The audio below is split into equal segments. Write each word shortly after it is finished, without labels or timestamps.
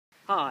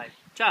Hi,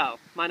 ciao,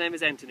 my name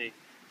is Anthony.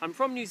 I'm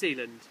from New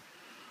Zealand.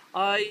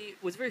 I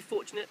was very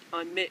fortunate.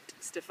 I met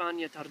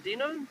Stefania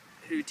Tardino,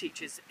 who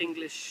teaches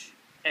English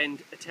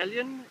and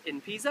Italian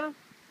in Pisa.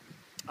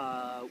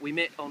 We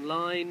met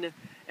online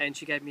and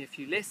she gave me a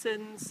few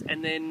lessons,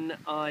 and then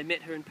I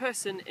met her in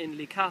person in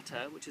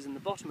Licata, which is in the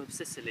bottom of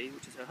Sicily,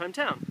 which is her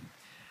hometown.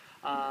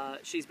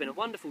 She's been a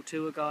wonderful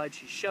tour guide.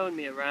 She's shown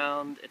me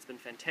around. It's been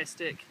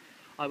fantastic.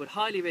 I would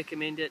highly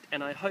recommend it,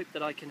 and I hope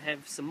that I can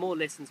have some more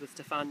lessons with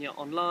Stefania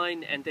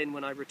online and then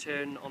when I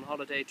return on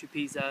holiday to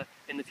Pisa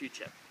in the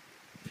future.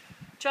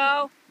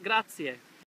 Ciao, grazie.